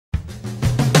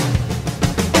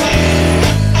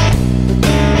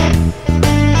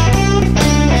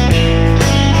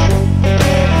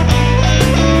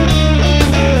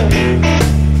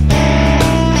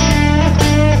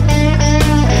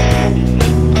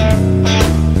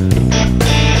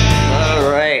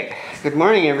Good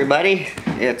morning, everybody.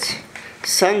 It's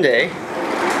Sunday.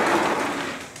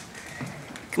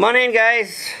 Come on in,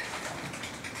 guys.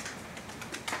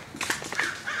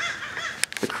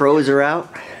 The crows are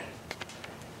out.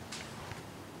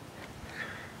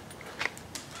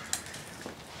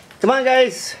 Come on,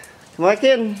 guys. Come on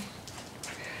in.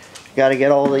 Got to get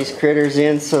all these critters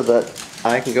in so that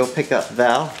I can go pick up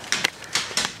Val.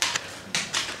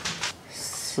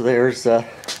 So there's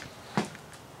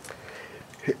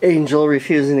Angel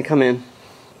refusing to come in.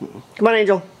 Come on,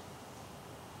 Angel.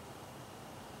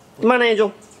 Come on,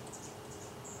 Angel.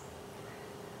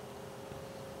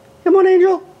 Come on,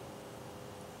 Angel.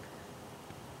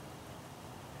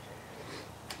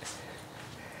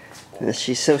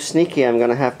 She's so sneaky, I'm going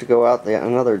to have to go out the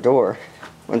another door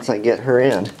once I get her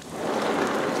in.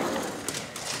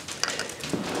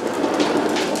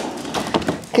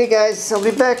 Okay, guys, I'll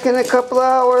be back in a couple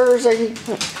hours.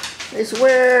 I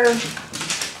swear.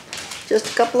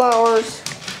 Just a couple hours.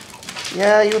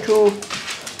 Yeah, you too.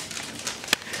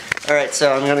 Alright,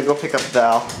 so I'm going to go pick up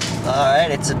Val.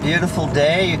 Alright, it's a beautiful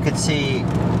day. You can see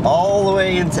all the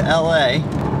way into LA,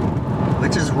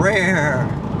 which is rare.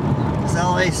 It's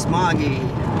LA smoggy.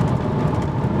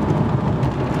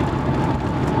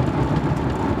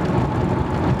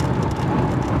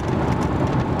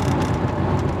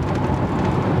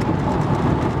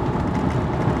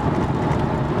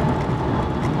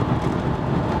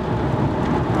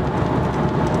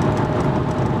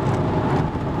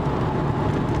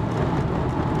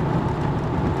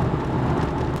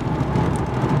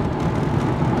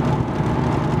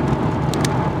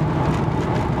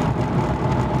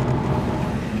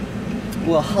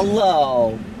 Well,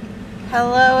 hello.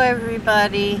 Hello,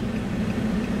 everybody.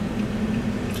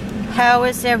 How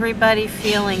is everybody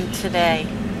feeling today?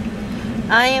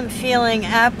 I am feeling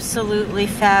absolutely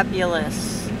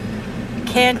fabulous.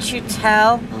 Can't you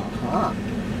tell? Uh-huh.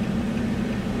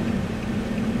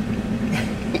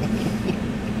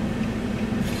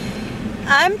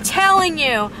 I'm telling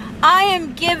you, I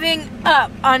am giving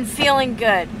up on feeling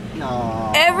good.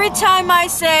 No. Every time I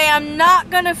say I'm not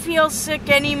gonna feel sick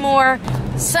anymore,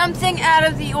 something out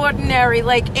of the ordinary,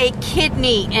 like a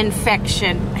kidney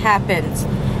infection, happens.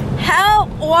 How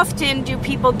often do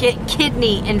people get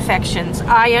kidney infections?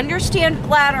 I understand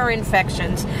bladder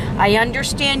infections. I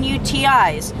understand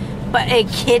UTIs. But a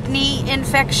kidney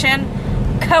infection?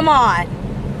 Come on.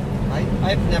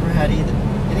 I've never had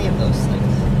any of those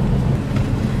things.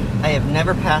 I have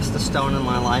never passed a stone in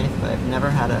my life. I've never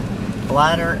had a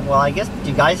bladder. Well, I guess, do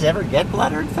you guys ever get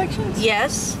bladder infections?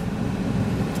 Yes.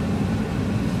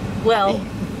 Well,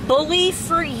 bully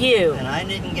for you. And I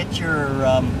didn't get your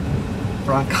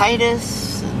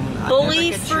bronchitis. And Bully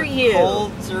I never get for your you.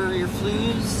 colds or your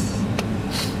flus.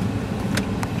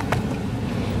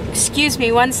 Excuse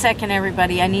me 1 second,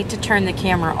 everybody. I need to turn the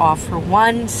camera off for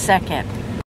 1 second.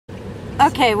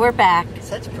 Okay, we're back.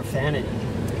 Such profanity.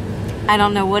 I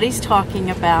don't know what he's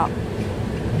talking about.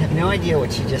 I have no idea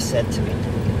what she just said to me.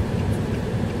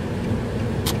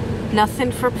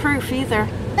 Nothing for proof either.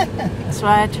 That's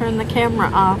why I turned the camera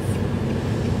off.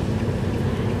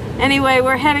 Anyway,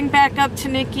 we're heading back up to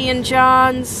Nikki and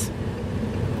John's,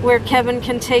 where Kevin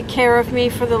can take care of me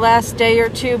for the last day or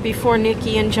two before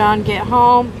Nikki and John get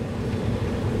home.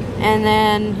 And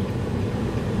then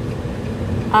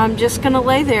I'm just going to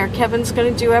lay there. Kevin's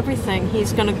going to do everything.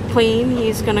 He's going to clean,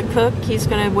 he's going to cook, he's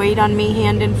going to wait on me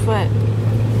hand and foot.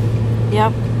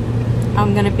 Yep.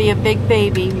 I'm going to be a big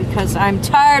baby because I'm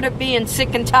tired of being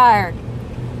sick and tired.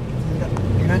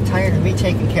 You're not tired of me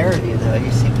taking care of you, though.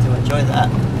 You seem to enjoy that.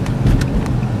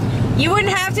 You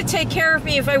wouldn't have to take care of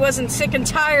me if I wasn't sick and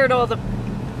tired all the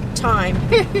time.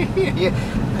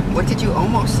 What did you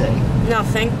almost say?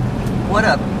 Nothing. What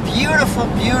a beautiful,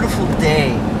 beautiful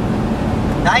day.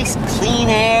 Nice, clean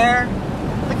air.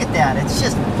 Look at that. It's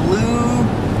just blue.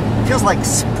 It feels like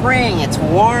spring. It's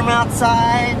warm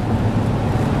outside.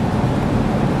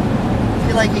 I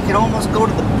feel like you could almost go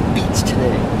to the beach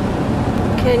today.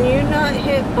 Can you not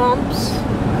hit bumps?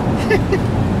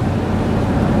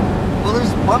 Well,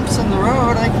 there's bumps in the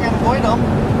road. I can't avoid them.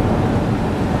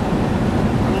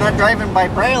 I'm not driving by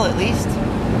Braille, at least.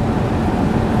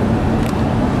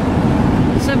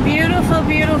 It's a beautiful,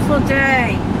 beautiful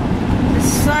day. The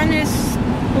sun is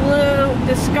blue,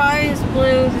 the sky is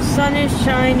blue, the sun is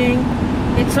shining.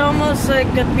 It's almost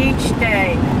like a beach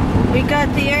day. We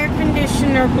got the air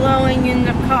conditioner blowing in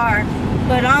the car,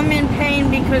 but I'm in pain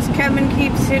because Kevin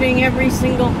keeps hitting every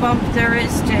single bump there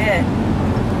is to hit.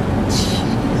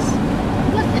 Jeez.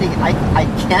 I'm not hitting. I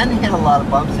can hit a lot of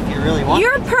bumps if you really want.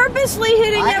 You're purposely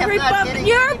hitting every bump.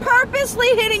 You're any... purposely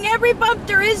hitting every bump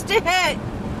there is to hit.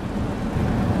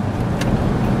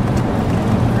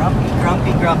 Grumpy,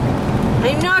 grumpy, grumpy.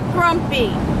 I'm not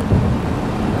grumpy.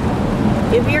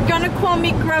 If you're gonna call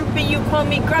me grumpy, you call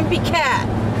me Grumpy Cat.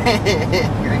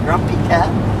 You're a grumpy cat?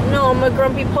 No, I'm a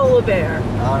grumpy polar bear.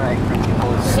 Alright, grumpy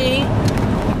polar bear. See?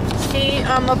 See,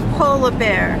 I'm a polar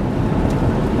bear.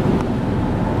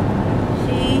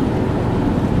 See?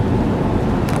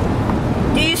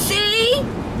 Do you see?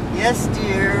 Yes,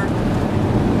 dear.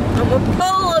 I'm a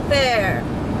polar bear.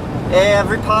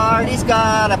 Every party's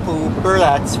got a pooper,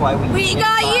 that's why We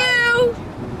got you!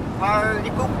 Party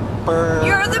pooper.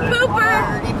 You're the pooper.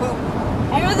 Party poop.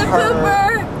 You're the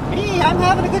pooper. Hey, I'm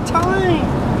having a good time.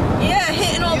 Yeah,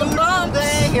 hitting all the Beautiful bumps.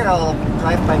 day. Here, I'll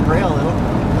drive my braille a little.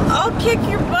 I'll kick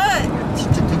your butt.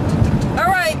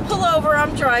 Alright, pull over,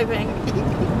 I'm driving.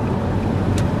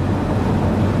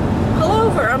 Pull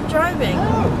over, I'm driving.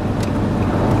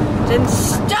 Oh. Then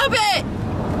stop it!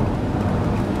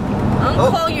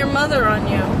 I'll call your mother on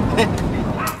you. Hi,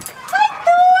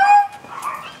 Thor!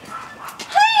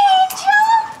 Hi, Angel!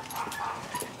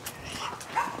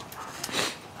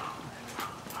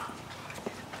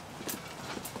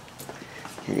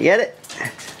 Can you get it?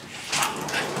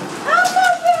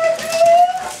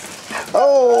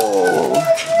 Oh!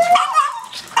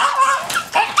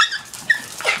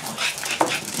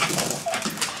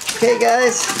 Okay,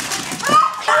 guys.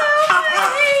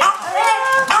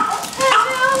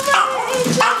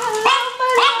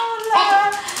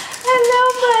 Hello,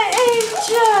 my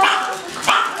angel.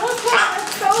 Okay,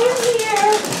 let's go in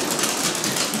here.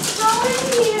 Go in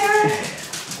here.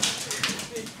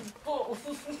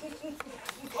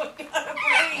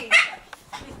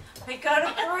 I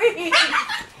gotta breathe.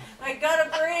 I gotta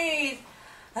breathe.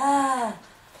 Ah.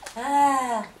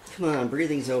 Come on,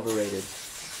 breathing's overrated.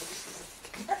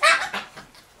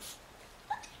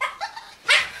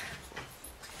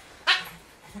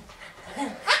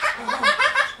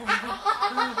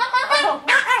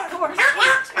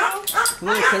 Come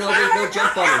on, Kenobi, go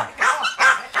jump on her.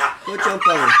 Go jump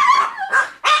on her.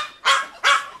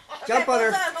 Jump on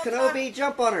her, Kenobi,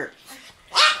 jump on her.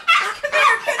 Come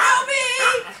here, Kenobi!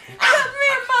 Come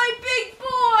here, my big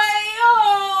boy!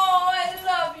 Oh, I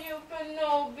love you,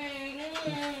 Kenobi.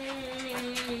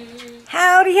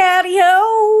 Howdy, howdy,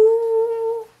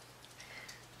 ho!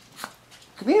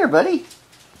 Come here, buddy.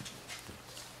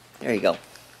 There you go.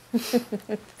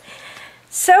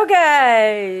 So,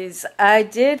 guys, I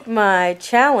did my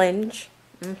challenge.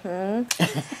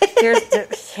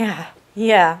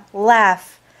 Yeah,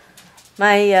 laugh.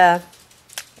 My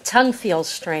tongue feels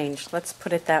strange. Let's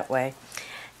put it that way.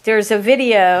 There's a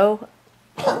video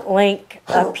link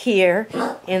up here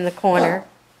in the corner,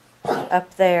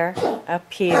 up there,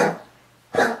 up here,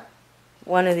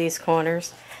 one of these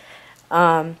corners.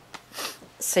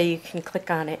 So you can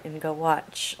click on it and go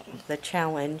watch the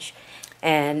challenge.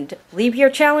 And leave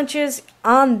your challenges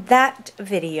on that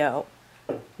video,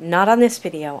 not on this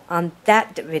video, on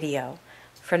that video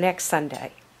for next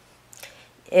Sunday.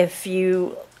 If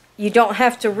you don't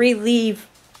have to relieve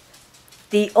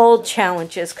the old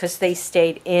challenges because they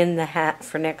stayed in the hat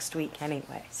for next week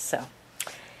anyway. So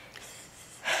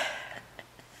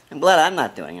I'm glad I'm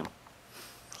not doing them.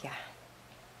 yeah,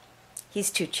 he's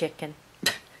too chicken.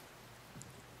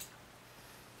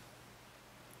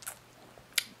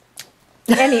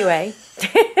 Anyway.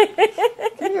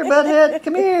 Come here, butthead.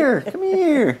 Come here. Come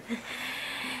here.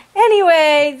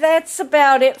 Anyway, that's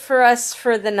about it for us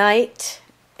for the night.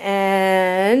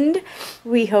 And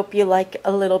we hope you like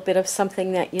a little bit of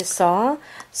something that you saw.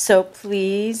 So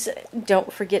please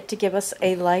don't forget to give us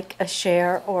a like, a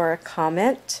share, or a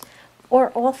comment, or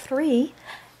all three.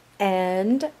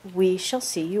 And we shall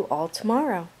see you all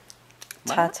tomorrow.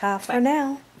 Ta-ta for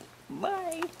now.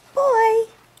 Bye. Bye.